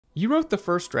You wrote the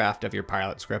first draft of your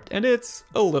pilot script, and it's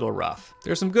a little rough.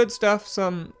 There's some good stuff,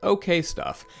 some okay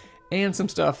stuff, and some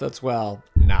stuff that's, well,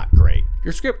 not great.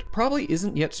 Your script probably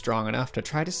isn't yet strong enough to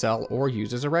try to sell or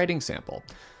use as a writing sample.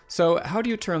 So how do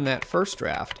you turn that first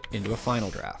draft into a final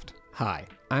draft? Hi,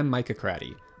 I'm Micah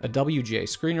Cratty, a WGA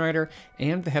screenwriter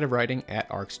and the head of writing at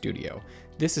Arc Studio.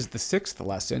 This is the 6th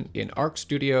lesson in Arc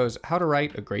Studio's How to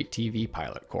Write a Great TV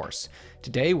Pilot course.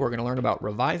 Today we're going to learn about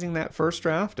revising that first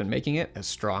draft and making it as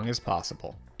strong as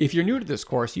possible. If you're new to this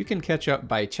course, you can catch up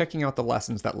by checking out the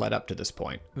lessons that led up to this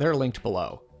point. They're linked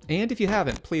below. And if you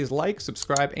haven't, please like,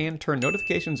 subscribe, and turn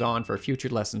notifications on for future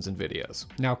lessons and videos.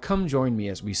 Now come join me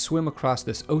as we swim across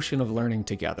this ocean of learning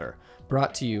together,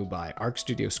 brought to you by Arc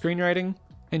Studio Screenwriting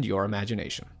and your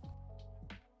imagination.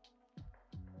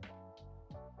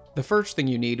 The first thing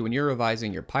you need when you're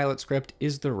revising your pilot script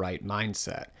is the right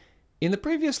mindset. In the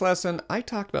previous lesson, I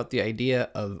talked about the idea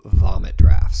of vomit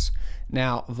drafts.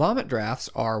 Now, vomit drafts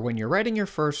are when you're writing your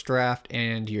first draft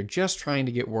and you're just trying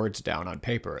to get words down on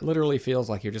paper. It literally feels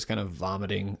like you're just kind of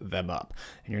vomiting them up,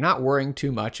 and you're not worrying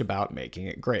too much about making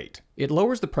it great. It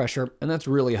lowers the pressure, and that's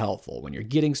really helpful when you're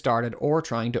getting started or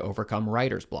trying to overcome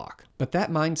writer's block. But that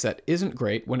mindset isn't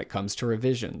great when it comes to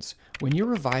revisions. When you're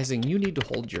revising, you need to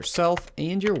hold yourself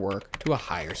and your work to a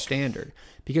higher standard.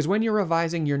 Because when you're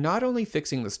revising, you're not only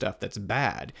fixing the stuff that's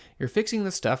bad, you're fixing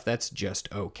the stuff that's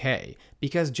just okay.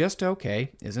 Because just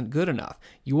okay isn't good enough.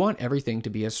 You want everything to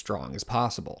be as strong as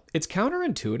possible. It's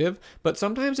counterintuitive, but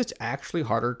sometimes it's actually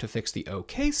harder to fix the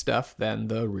okay stuff than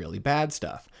the really bad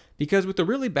stuff. Because with the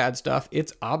really bad stuff,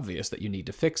 it's obvious that you need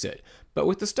to fix it. But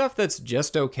with the stuff that's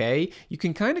just okay, you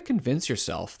can kind of convince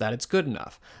yourself that it's good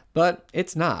enough. But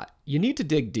it's not. You need to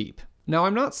dig deep. Now,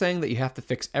 I'm not saying that you have to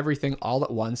fix everything all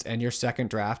at once and your second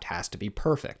draft has to be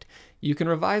perfect. You can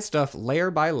revise stuff layer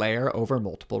by layer over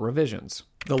multiple revisions.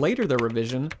 The later the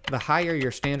revision, the higher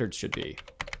your standards should be.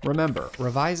 Remember,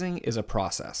 revising is a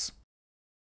process.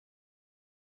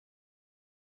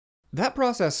 That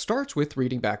process starts with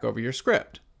reading back over your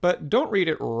script, but don't read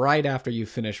it right after you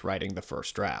finish writing the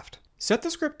first draft. Set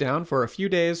the script down for a few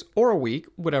days or a week,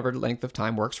 whatever length of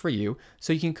time works for you,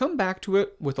 so you can come back to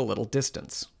it with a little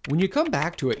distance. When you come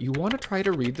back to it, you want to try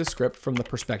to read the script from the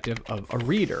perspective of a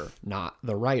reader, not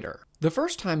the writer. The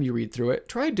first time you read through it,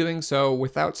 try doing so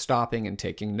without stopping and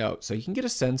taking notes so you can get a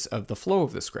sense of the flow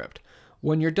of the script.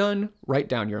 When you're done, write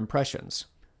down your impressions.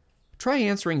 Try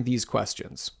answering these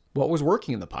questions. What was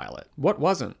working in the pilot? What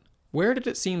wasn't? Where did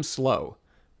it seem slow?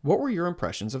 What were your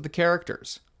impressions of the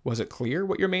characters? Was it clear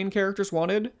what your main characters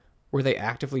wanted? Were they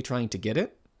actively trying to get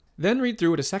it? Then read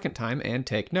through it a second time and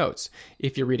take notes.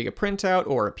 If you're reading a printout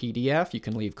or a PDF, you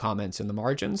can leave comments in the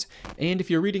margins. And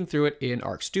if you're reading through it in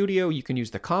Arc Studio, you can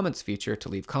use the comments feature to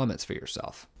leave comments for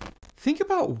yourself. Think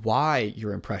about why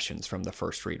your impressions from the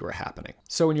first read were happening.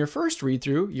 So in your first read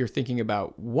through, you're thinking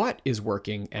about what is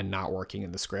working and not working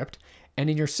in the script. And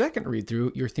in your second read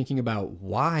through, you're thinking about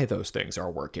why those things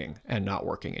are working and not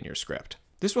working in your script.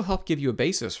 This will help give you a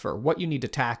basis for what you need to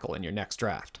tackle in your next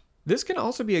draft. This can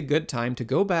also be a good time to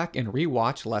go back and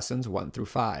rewatch lessons 1 through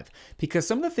 5, because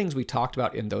some of the things we talked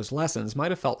about in those lessons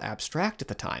might have felt abstract at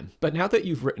the time, but now that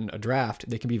you've written a draft,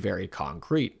 they can be very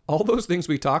concrete. All those things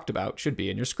we talked about should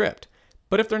be in your script.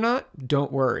 But if they're not,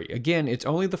 don't worry. Again, it's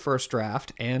only the first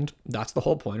draft, and that's the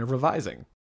whole point of revising.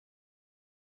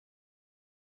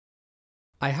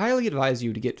 I highly advise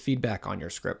you to get feedback on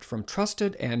your script from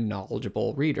trusted and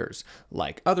knowledgeable readers,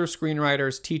 like other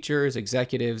screenwriters, teachers,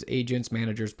 executives, agents,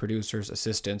 managers, producers,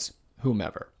 assistants,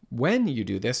 whomever. When you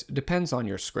do this depends on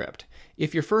your script.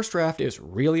 If your first draft is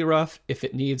really rough, if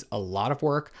it needs a lot of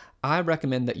work, I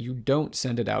recommend that you don't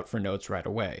send it out for notes right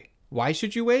away. Why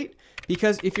should you wait?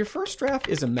 Because if your first draft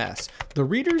is a mess, the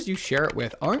readers you share it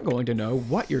with aren't going to know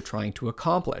what you're trying to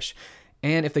accomplish.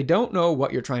 And if they don't know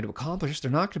what you're trying to accomplish, they're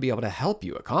not going to be able to help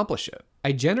you accomplish it.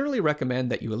 I generally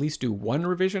recommend that you at least do one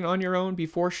revision on your own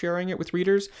before sharing it with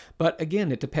readers, but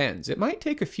again, it depends. It might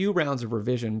take a few rounds of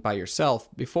revision by yourself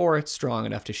before it's strong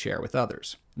enough to share with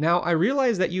others. Now, I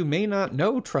realize that you may not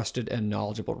know trusted and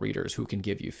knowledgeable readers who can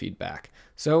give you feedback.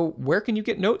 So where can you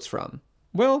get notes from?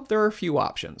 Well, there are a few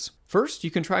options. First,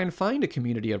 you can try and find a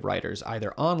community of writers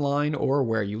either online or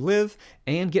where you live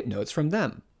and get notes from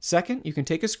them. Second, you can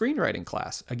take a screenwriting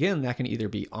class. Again, that can either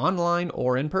be online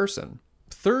or in person.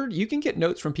 Third, you can get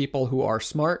notes from people who are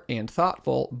smart and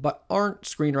thoughtful, but aren't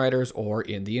screenwriters or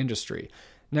in the industry.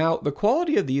 Now, the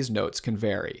quality of these notes can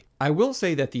vary. I will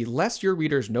say that the less your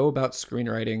readers know about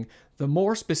screenwriting, the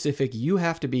more specific you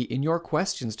have to be in your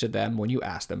questions to them when you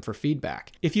ask them for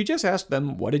feedback. If you just ask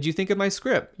them, "What did you think of my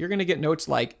script?" you're going to get notes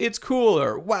like, "It's cool,"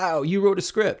 or "Wow, you wrote a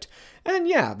script." And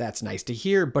yeah, that's nice to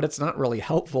hear, but it's not really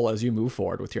helpful as you move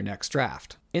forward with your next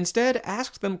draft. Instead,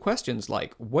 ask them questions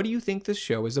like, "What do you think this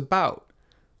show is about?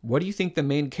 What do you think the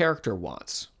main character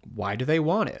wants? Why do they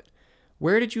want it?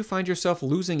 Where did you find yourself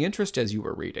losing interest as you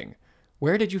were reading?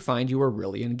 Where did you find you were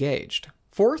really engaged?"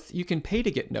 Fourth, you can pay to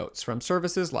get notes from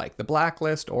services like The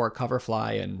Blacklist or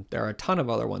Coverfly, and there are a ton of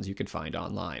other ones you can find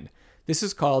online. This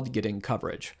is called getting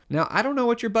coverage. Now, I don't know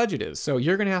what your budget is, so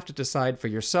you're going to have to decide for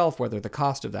yourself whether the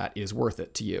cost of that is worth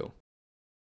it to you.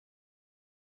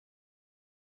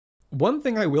 One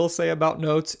thing I will say about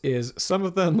notes is some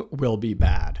of them will be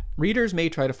bad. Readers may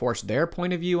try to force their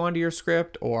point of view onto your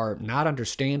script, or not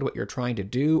understand what you're trying to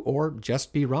do, or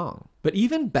just be wrong. But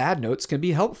even bad notes can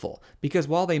be helpful, because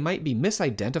while they might be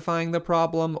misidentifying the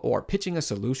problem or pitching a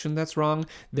solution that's wrong,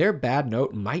 their bad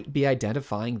note might be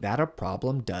identifying that a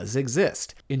problem does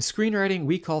exist. In screenwriting,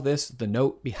 we call this the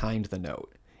note behind the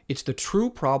note. It's the true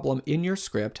problem in your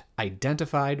script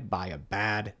identified by a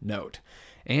bad note.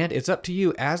 And it's up to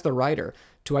you as the writer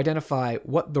to identify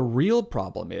what the real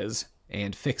problem is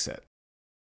and fix it.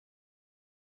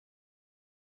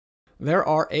 There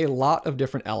are a lot of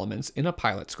different elements in a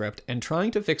pilot script, and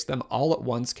trying to fix them all at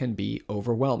once can be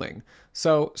overwhelming.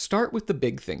 So start with the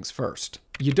big things first.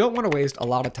 You don't want to waste a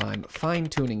lot of time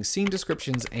fine-tuning scene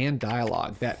descriptions and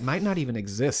dialogue that might not even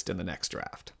exist in the next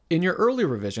draft. In your early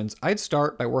revisions, I'd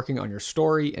start by working on your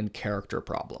story and character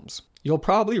problems. You'll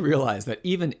probably realize that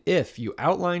even if you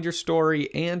outlined your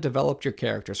story and developed your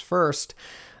characters first,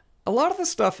 a lot of the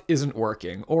stuff isn't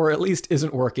working, or at least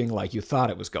isn't working like you thought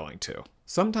it was going to.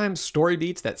 Sometimes story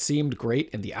beats that seemed great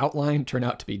in the outline turn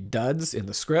out to be duds in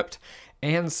the script,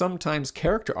 and sometimes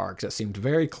character arcs that seemed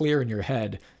very clear in your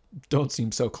head don't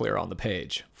seem so clear on the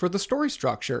page. For the story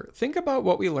structure, think about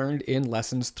what we learned in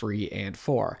lessons 3 and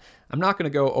 4. I'm not going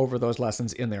to go over those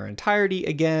lessons in their entirety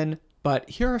again, but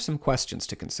here are some questions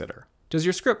to consider. Does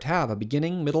your script have a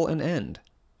beginning, middle, and end?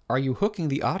 Are you hooking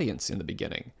the audience in the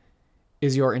beginning?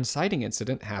 Is your inciting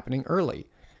incident happening early?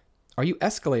 Are you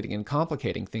escalating and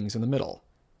complicating things in the middle?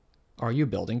 Are you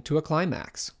building to a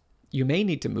climax? You may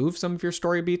need to move some of your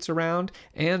story beats around,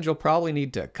 and you'll probably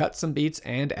need to cut some beats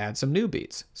and add some new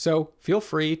beats. So feel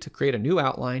free to create a new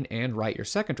outline and write your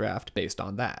second draft based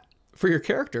on that. For your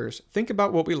characters, think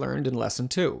about what we learned in lesson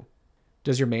 2.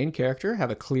 Does your main character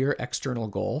have a clear external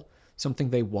goal, something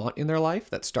they want in their life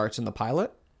that starts in the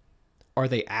pilot? Are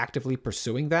they actively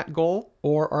pursuing that goal,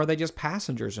 or are they just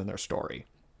passengers in their story?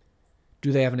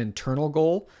 Do they have an internal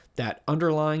goal, that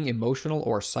underlying emotional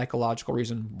or psychological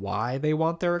reason why they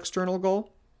want their external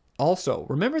goal? Also,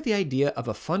 remember the idea of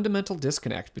a fundamental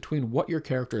disconnect between what your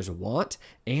characters want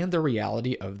and the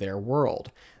reality of their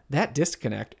world. That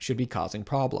disconnect should be causing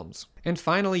problems. And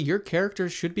finally, your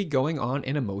characters should be going on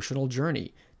an emotional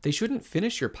journey. They shouldn't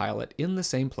finish your pilot in the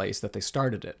same place that they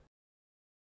started it.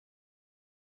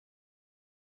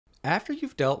 After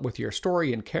you've dealt with your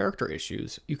story and character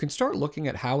issues, you can start looking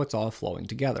at how it's all flowing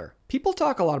together. People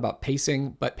talk a lot about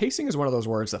pacing, but pacing is one of those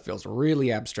words that feels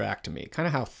really abstract to me, kind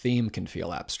of how theme can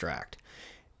feel abstract.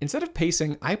 Instead of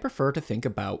pacing, I prefer to think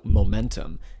about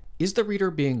momentum. Is the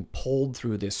reader being pulled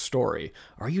through this story?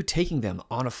 Are you taking them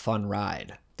on a fun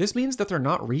ride? This means that they're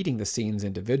not reading the scenes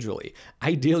individually.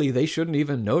 Ideally, they shouldn't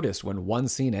even notice when one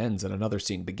scene ends and another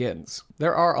scene begins.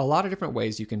 There are a lot of different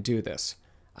ways you can do this.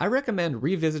 I recommend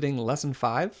revisiting Lesson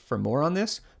 5 for more on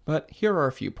this, but here are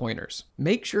a few pointers.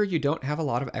 Make sure you don't have a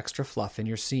lot of extra fluff in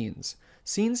your scenes.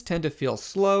 Scenes tend to feel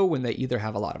slow when they either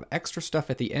have a lot of extra stuff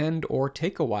at the end or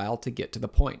take a while to get to the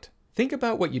point. Think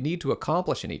about what you need to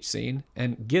accomplish in each scene,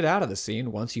 and get out of the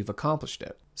scene once you've accomplished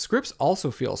it. Scripts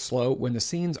also feel slow when the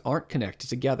scenes aren't connected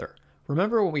together.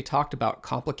 Remember when we talked about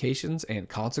complications and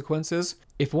consequences?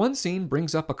 If one scene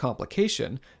brings up a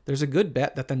complication, there's a good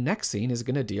bet that the next scene is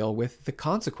going to deal with the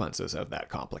consequences of that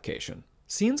complication.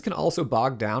 Scenes can also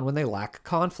bog down when they lack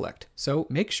conflict, so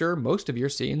make sure most of your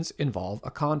scenes involve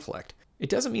a conflict. It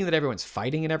doesn't mean that everyone's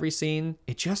fighting in every scene,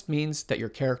 it just means that your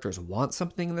characters want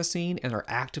something in the scene and are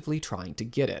actively trying to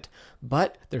get it,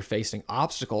 but they're facing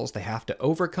obstacles they have to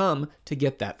overcome to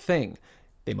get that thing.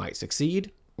 They might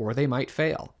succeed, or they might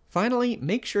fail. Finally,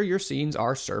 make sure your scenes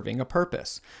are serving a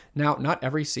purpose. Now, not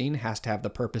every scene has to have the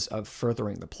purpose of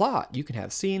furthering the plot. You can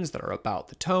have scenes that are about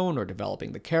the tone or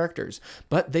developing the characters,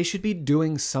 but they should be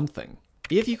doing something.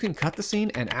 If you can cut the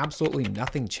scene and absolutely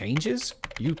nothing changes,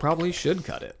 you probably should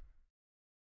cut it.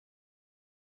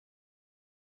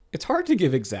 It's hard to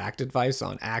give exact advice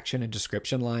on action and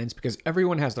description lines because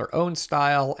everyone has their own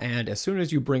style, and as soon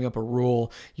as you bring up a rule,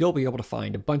 you'll be able to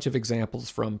find a bunch of examples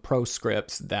from pro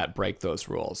scripts that break those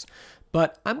rules.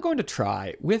 But I'm going to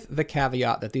try, with the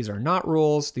caveat that these are not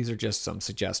rules, these are just some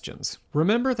suggestions.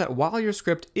 Remember that while your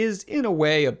script is in a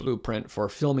way a blueprint for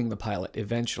filming the pilot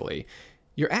eventually,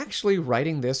 you're actually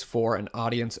writing this for an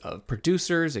audience of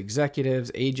producers,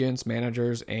 executives, agents,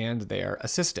 managers, and their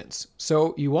assistants.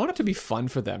 So you want it to be fun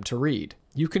for them to read.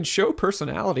 You can show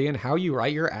personality in how you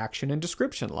write your action and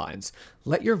description lines.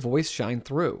 Let your voice shine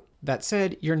through. That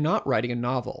said, you're not writing a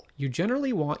novel. You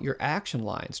generally want your action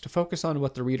lines to focus on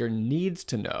what the reader needs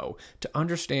to know to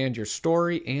understand your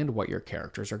story and what your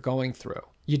characters are going through.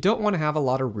 You don't want to have a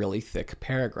lot of really thick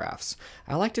paragraphs.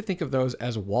 I like to think of those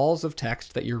as walls of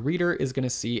text that your reader is going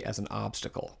to see as an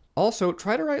obstacle. Also,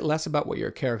 try to write less about what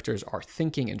your characters are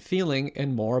thinking and feeling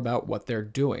and more about what they're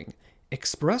doing.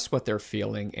 Express what they're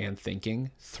feeling and thinking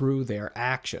through their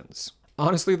actions.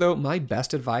 Honestly though, my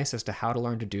best advice as to how to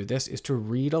learn to do this is to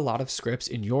read a lot of scripts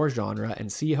in your genre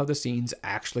and see how the scenes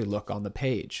actually look on the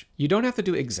page. You don't have to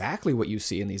do exactly what you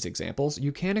see in these examples,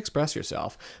 you can express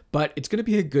yourself, but it's going to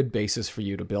be a good basis for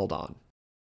you to build on.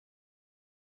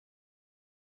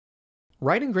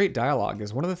 Writing great dialogue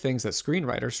is one of the things that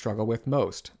screenwriters struggle with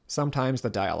most. Sometimes the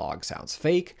dialogue sounds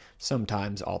fake,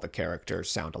 sometimes all the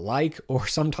characters sound alike, or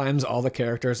sometimes all the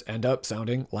characters end up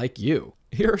sounding like you.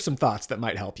 Here are some thoughts that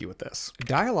might help you with this.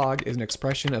 Dialogue is an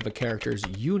expression of a character's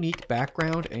unique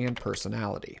background and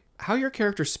personality. How your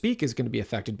characters speak is going to be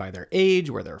affected by their age,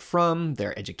 where they're from,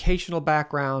 their educational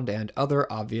background, and other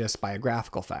obvious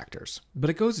biographical factors.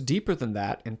 But it goes deeper than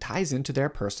that and ties into their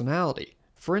personality.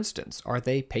 For instance, are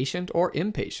they patient or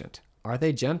impatient? Are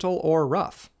they gentle or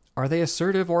rough? Are they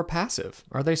assertive or passive?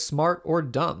 Are they smart or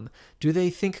dumb? Do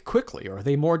they think quickly or are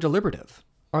they more deliberative?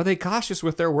 Are they cautious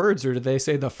with their words or do they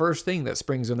say the first thing that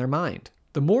springs in their mind?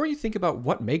 The more you think about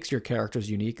what makes your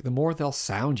characters unique, the more they'll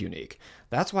sound unique.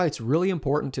 That's why it's really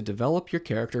important to develop your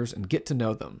characters and get to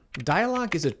know them.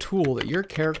 Dialogue is a tool that your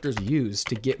characters use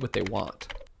to get what they want.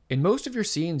 In most of your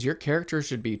scenes, your characters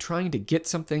should be trying to get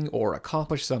something or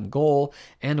accomplish some goal,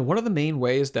 and one of the main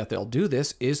ways that they'll do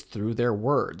this is through their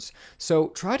words. So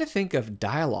try to think of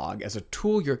dialogue as a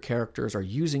tool your characters are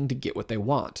using to get what they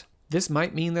want. This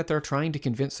might mean that they're trying to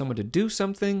convince someone to do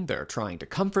something, they're trying to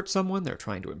comfort someone, they're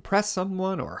trying to impress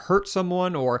someone, or hurt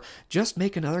someone, or just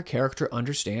make another character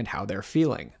understand how they're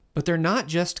feeling. But they're not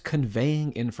just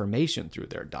conveying information through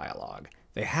their dialogue.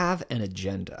 They have an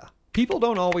agenda. People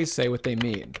don't always say what they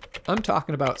mean. I'm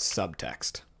talking about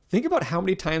subtext. Think about how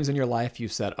many times in your life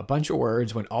you've said a bunch of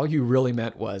words when all you really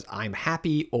meant was I'm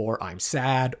happy or I'm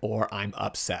sad or I'm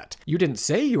upset. You didn't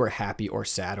say you were happy or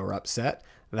sad or upset.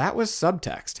 That was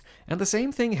subtext. And the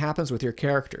same thing happens with your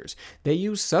characters. They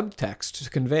use subtext to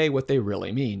convey what they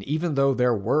really mean, even though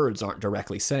their words aren't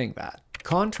directly saying that.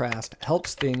 Contrast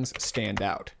helps things stand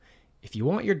out. If you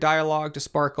want your dialogue to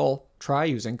sparkle, try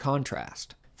using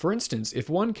contrast. For instance, if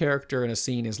one character in a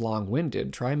scene is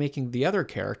long-winded, try making the other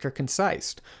character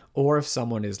concise. Or if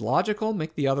someone is logical,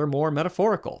 make the other more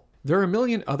metaphorical. There are a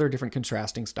million other different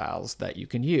contrasting styles that you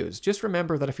can use. Just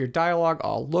remember that if your dialogue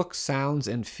all looks, sounds,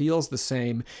 and feels the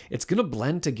same, it's going to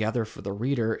blend together for the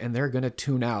reader and they're going to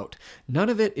tune out. None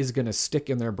of it is going to stick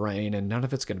in their brain and none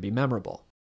of it's going to be memorable.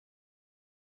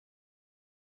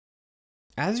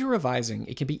 As you're revising,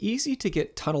 it can be easy to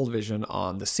get tunnel vision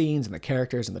on the scenes and the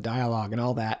characters and the dialogue and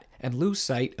all that, and lose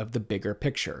sight of the bigger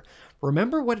picture.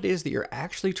 Remember what it is that you're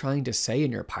actually trying to say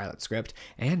in your pilot script,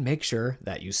 and make sure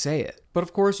that you say it. But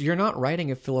of course, you're not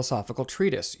writing a philosophical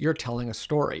treatise, you're telling a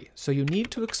story, so you need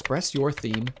to express your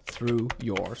theme through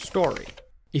your story.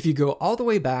 If you go all the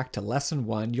way back to lesson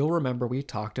 1, you'll remember we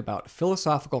talked about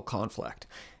philosophical conflict.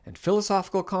 And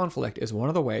philosophical conflict is one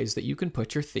of the ways that you can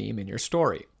put your theme in your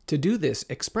story. To do this,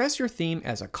 express your theme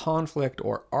as a conflict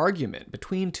or argument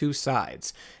between two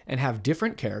sides, and have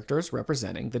different characters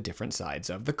representing the different sides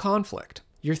of the conflict.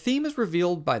 Your theme is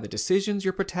revealed by the decisions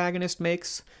your protagonist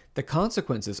makes, the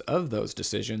consequences of those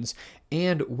decisions,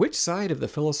 and which side of the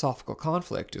philosophical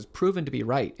conflict is proven to be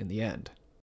right in the end.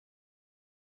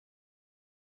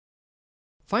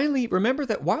 Finally, remember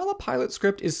that while a pilot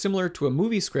script is similar to a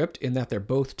movie script in that they're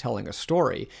both telling a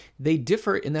story, they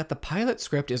differ in that the pilot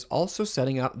script is also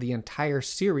setting up the entire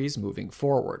series moving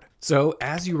forward. So,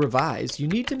 as you revise, you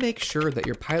need to make sure that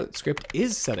your pilot script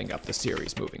is setting up the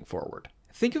series moving forward.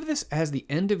 Think of this as the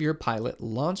end of your pilot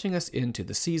launching us into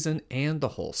the season and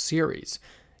the whole series.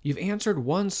 You've answered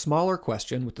one smaller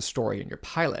question with the story in your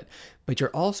pilot, but you're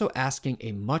also asking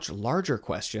a much larger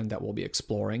question that we'll be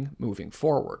exploring moving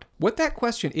forward. What that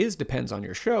question is depends on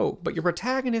your show, but your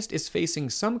protagonist is facing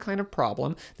some kind of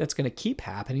problem that's going to keep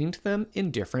happening to them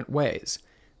in different ways.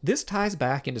 This ties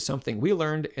back into something we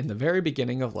learned in the very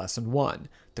beginning of Lesson 1,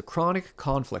 the chronic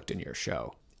conflict in your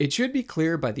show. It should be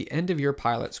clear by the end of your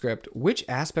pilot script which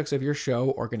aspects of your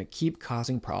show are going to keep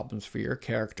causing problems for your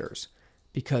characters,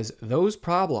 because those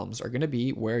problems are going to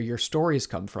be where your stories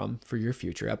come from for your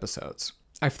future episodes.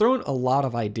 I've thrown a lot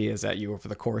of ideas at you over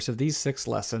the course of these 6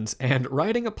 lessons, and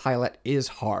writing a pilot is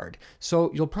hard,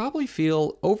 so you'll probably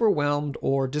feel overwhelmed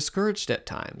or discouraged at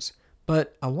times.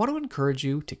 But I want to encourage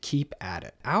you to keep at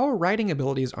it. Our writing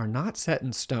abilities are not set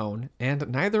in stone, and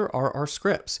neither are our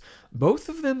scripts. Both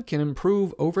of them can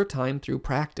improve over time through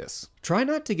practice. Try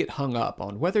not to get hung up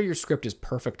on whether your script is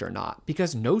perfect or not,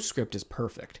 because no script is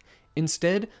perfect.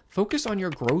 Instead, focus on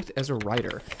your growth as a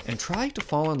writer and try to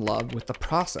fall in love with the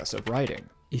process of writing.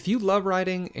 If you love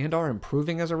writing and are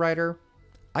improving as a writer,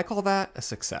 I call that a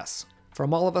success.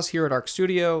 From all of us here at Arc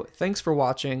Studio, thanks for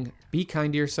watching, be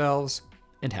kind to yourselves,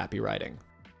 and happy writing.